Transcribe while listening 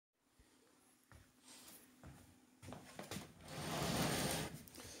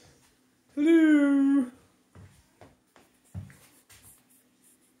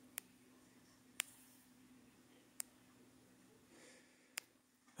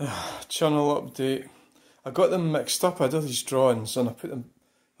Chunell update. I got them mixed up. I did these drawings and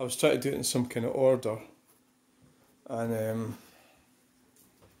I was trying to do it in some kind of order. And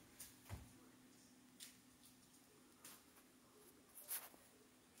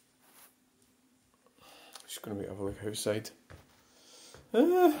just going to have a look outside.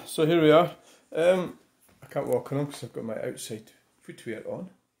 So here we are. I can't walk on them because I've got my outside footwear on.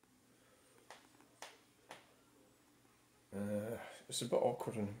 It's a bit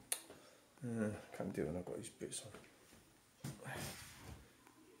awkward and I can't do it when I've got these boots on.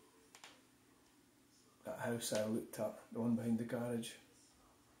 That house I looked at, the one behind the garage,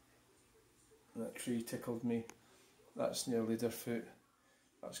 that tree tickled me. That's near Leaderfoot.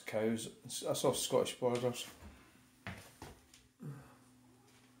 That's cows. That's off Scottish borders.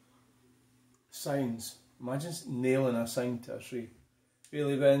 Signs. Imagine nailing a sign to a tree.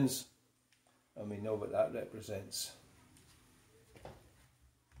 Really, Benz? And we know what that represents.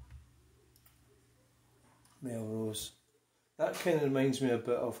 Melrose. That kind of reminds me a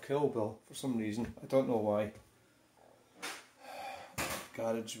bit of Kill Bill for some reason. I don't know why.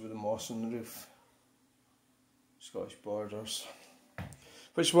 Garage with a moss on the roof. Scottish borders.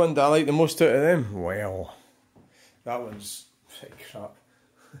 Which one do I like the most out of them? Well, that one's pretty crap.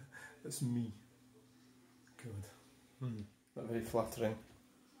 That's me. Good. Not very flattering.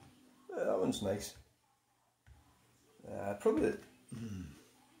 That one's nice. Probably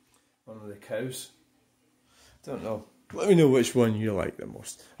one of the cows. Don't know. Let me know which one you like the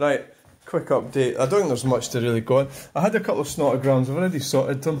most. Right, quick update. I don't think there's much to really go on. I had a couple of snotograms. I've already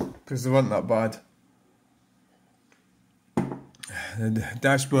sorted them because they weren't that bad. The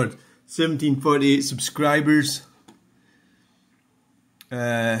dashboard, 1748 subscribers.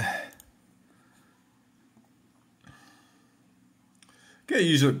 Get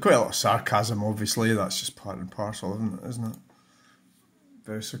used quite a lot of sarcasm, obviously. That's just part and parcel, isn't it?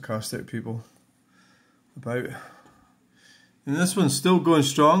 Very sarcastic people about. And this one's still going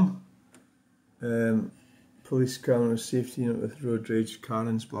strong. Police camera safety unit with road rage,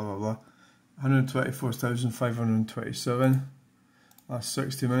 Karens, blah blah blah. 124,527. Last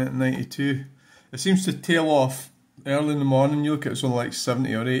 60 minute, 92. It seems to tail off early in the morning. You look at it's only like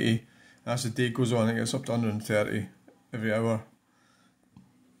 70 or 80. As the day goes on, it gets up to 130 every hour.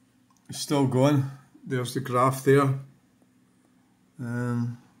 It's still going. There's the graph there.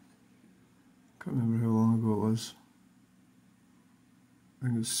 Can't remember how long ago it was. I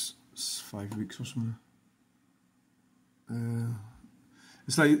think it's 5 weeks or something.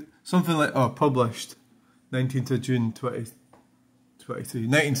 It's like something like published 19th of June 2023.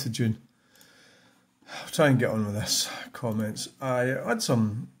 19th of June. I'll try and get on with this. Comments. I had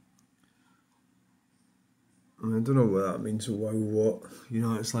some. I don't know what that means. Wow, what? You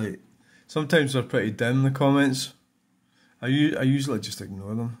know, it's like sometimes they're pretty dim, the comments. I usually just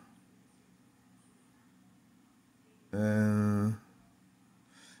ignore them.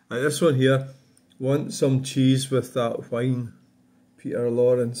 Like this one here. Want some cheese with that wine, Peter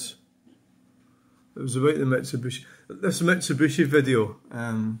Lawrence. It was about the Mitsubishi. This Mitsubishi video,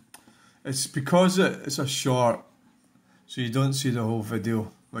 it's because it's a short, so you don't see the whole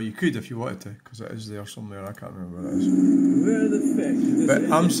video. Well, you could if you wanted to, because it is there somewhere. I can't remember where it is. Where the fuck? But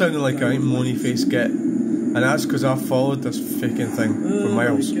I'm sounding like a moany face Gett, and that's because I've followed this freaking thing for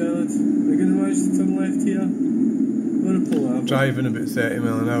miles. Oh my god! We're gonna watch the turn left here. I'm gonna pull out. Driving about 30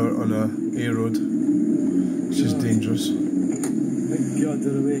 mile an hour on a A road, which is dangerous. Thank God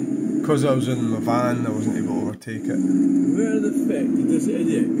they're away. Because I was in my van, I wasn't able to overtake it. Where the fuck did this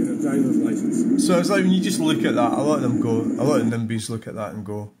idiot get a driver's license? So it's like when you just look at that, a lot of NIMBYs look at that and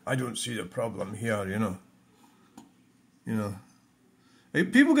go, I don't see the problem here, you know. You know.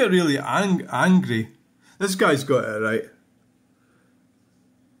 Like, people get really angry. This guy's got it right.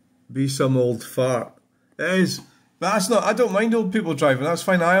 Be some old fart. It is. But that's not, I don't mind old people driving, that's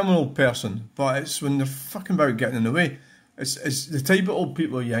fine, I am an old person. But it's when they're fucking about getting in the way. It's the type of old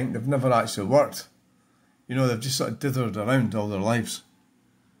people you think they've never actually worked. You know, they've just sort of dithered around all their lives.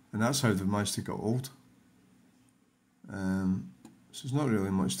 And that's how they've managed to get old. So there's not really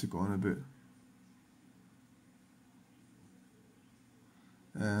much to go on about.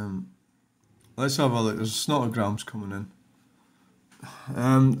 Let's have a look. There's snotograms coming in.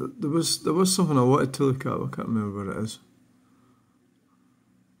 There was something I wanted to look at. I can't remember what it is.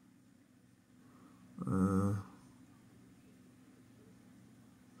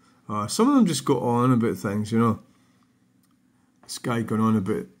 Some of them just go on about things, you know. This guy going on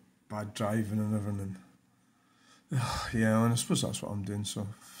about bad driving and everything. Yeah, and I suppose that's what I'm doing, so it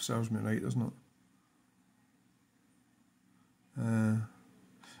serves me right, doesn't it?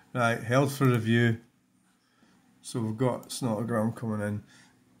 Right, held for review. So we've got Snotogram coming in.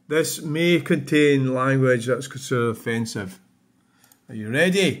 This may contain language that's considered offensive. Are you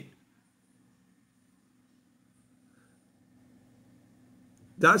ready?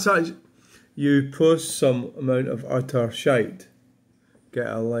 That's actually, you post some amount of utter shite. Get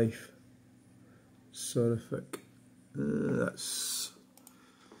a life. Sorific. That's...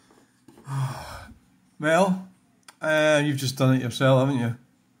 Well, you've just done it yourself, haven't you?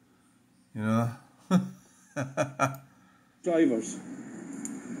 You know? Drivers.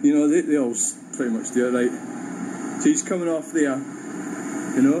 You know, they all pretty much do it right. So he's coming off there,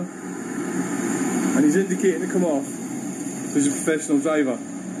 you know? And he's indicating to come off. He's a professional driver.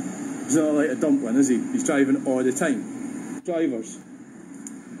 He's not like a dumpling, is he? He's driving all the time. Drivers.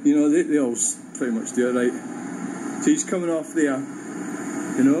 You know, they all pretty much do it right. So he's coming off there,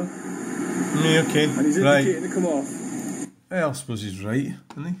 you know? Yeah, okay. And he's indicating to come off. Well, I suppose he's right,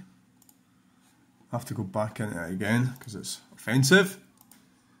 isn't he? Have to go back into it again because it's offensive.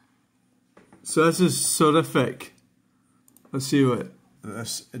 So this is sorific. Let's see what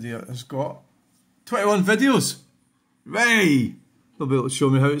this idiot has got. 21 videos! Right! They'll be able to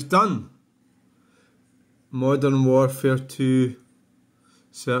show me how it's done. Modern Warfare 2.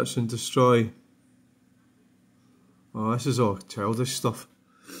 Search and destroy. Oh, this is all childish stuff.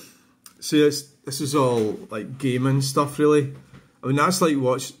 See, this is all like gaming stuff, really. I mean, that's like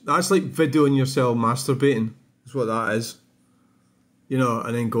videoing yourself masturbating. That's what that is. You know,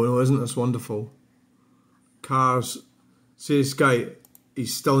 and then going, oh, isn't this wonderful? Cars. See this guy,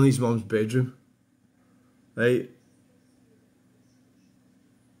 he's still in his mum's bedroom. Right?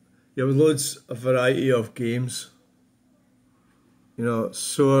 You have loads of variety of games. You know,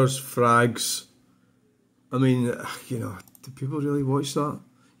 sewers, frags. I mean, you know, do people really watch that?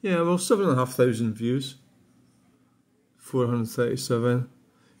 Yeah, well, 7,500 views. 437.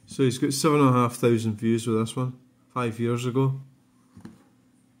 So he's got 7,500 views with this one, 5 years ago.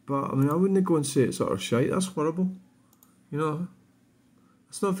 But, I mean, I wouldn't go and say it's utter shite. That's horrible. You know,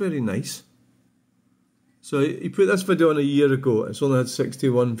 it's not very nice. So he put this video on a year ago. It's only had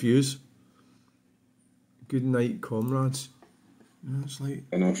 61 views. Good night, comrades. You know, it's like...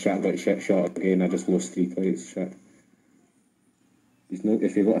 I know, shit, I got shit shot again. I just lost 3 points. Shit. He's no,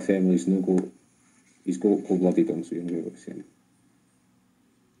 if you've got a family, he's no go. He's got cold-blooded on, so you know what I'm saying.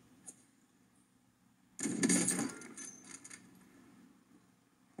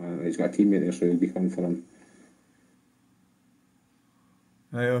 He's got a teammate there, so he'll be coming for him.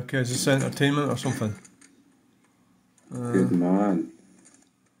 Right, okay, is this entertainment or something? Good man.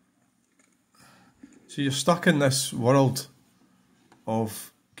 So you're stuck in this world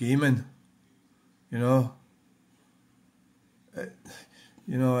of gaming, you know.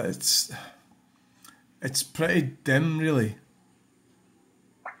 You know, it's pretty dim, really.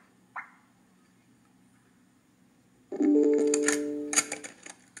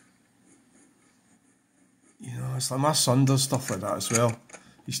 You know, it's like my son does stuff like that as well.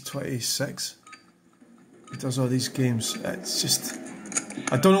 He's 26. He does all these games. It's just,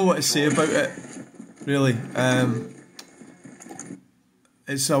 I don't know what to say about it, really.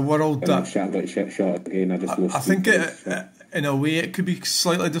 It's a world that I think in a way it could be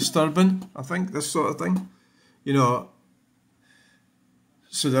slightly disturbing. I think this sort of thing, you know.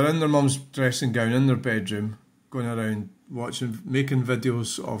 So they're in their mum's dressing gown in their bedroom, going around watching, making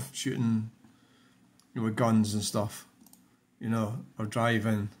videos of shooting, you know, with guns and stuff, you know, or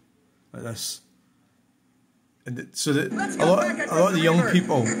driving like this. And so that a lot of the young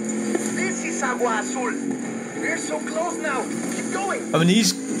people. This is Agua Azul. We're so close now. Keep going. I mean,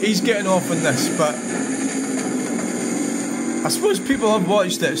 he's getting off on this, but I suppose people have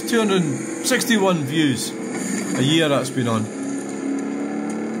watched it. It's 261 views a year that's been on.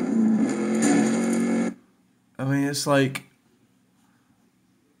 I mean, it's like,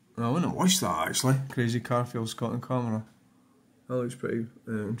 I wouldn't watch that actually. Crazy car feels caught on camera. That looks pretty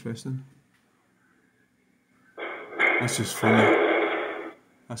interesting. That's just funny.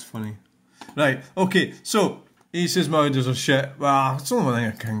 That's funny. Right, okay, so he says my videos are shit. Well, it's the only one thing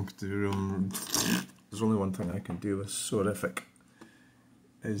I can do. There's only one thing I can do with sorific.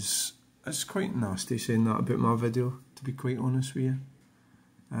 It's quite nasty saying that about my video, to be quite honest with you.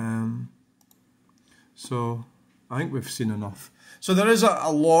 So I think we've seen enough. So there is a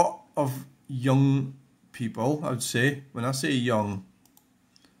lot of young people, I would say. When I say young,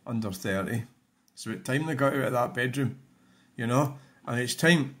 under 30. It's about time they got out of that bedroom, you know? And it's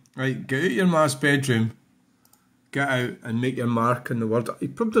time, right, get out your ma's bedroom, get out and make your mark in the world. He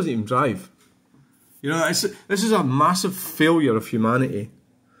probably doesn't even drive. You know, this is a massive failure of humanity.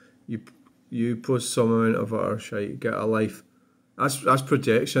 You post some amount of utter shite, get a life. That's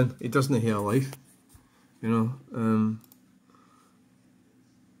projection. He doesn't have a life, you know?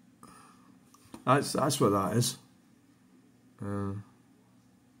 That's what that is. I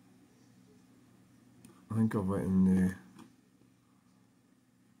think I've went in the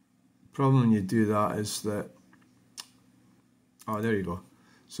problem when you do that is that, oh, there you go.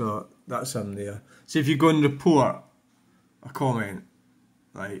 So that's him there. See, if you go and report a comment,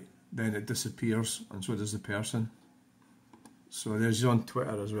 right, then it disappears, and so does the person. So there's on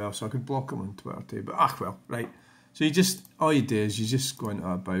Twitter as well, so I could block him on Twitter too, but well, right. So you just, all you do is you just go into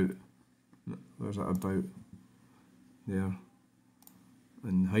about, where's that about? There.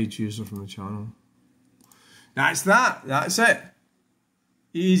 And hide user from the channel. That's that. That's it.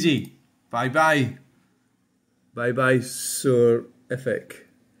 Easy. Bye-bye. Bye-bye, sorific.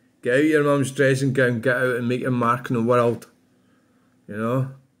 Get out your mum's dressing gown, get out and make your mark in the world. You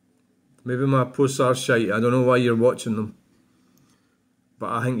know? Maybe my posts are shite. I don't know why you're watching them.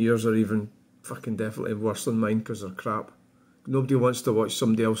 But I think yours are even fucking definitely worse than mine because they're crap. Nobody wants to watch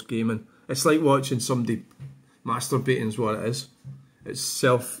somebody else gaming. It's like watching somebody masturbating is what it is. It's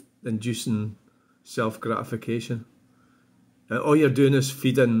self-inducing self-gratification. And all you're doing is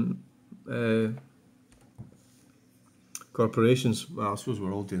feeding corporations. Well, I suppose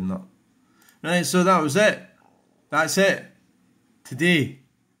we're all doing that. Right, so that was it. That's it. Today.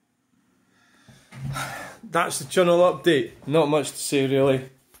 That's the Chunell update. Not much to say really.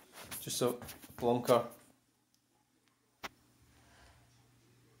 Just a plonker.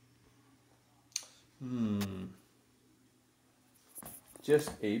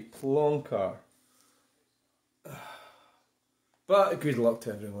 Just a plonker. But good luck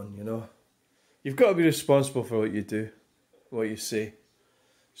to everyone, you know. You've got to be responsible for what you do, what you say.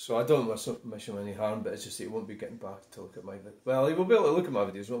 So I don't wish him any harm, but it's just that he won't be getting back to look at my video. Well, he will be able to look at my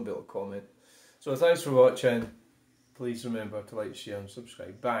videos, won't be able to comment. So thanks for watching. Please remember to like, share and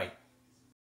subscribe. Bye.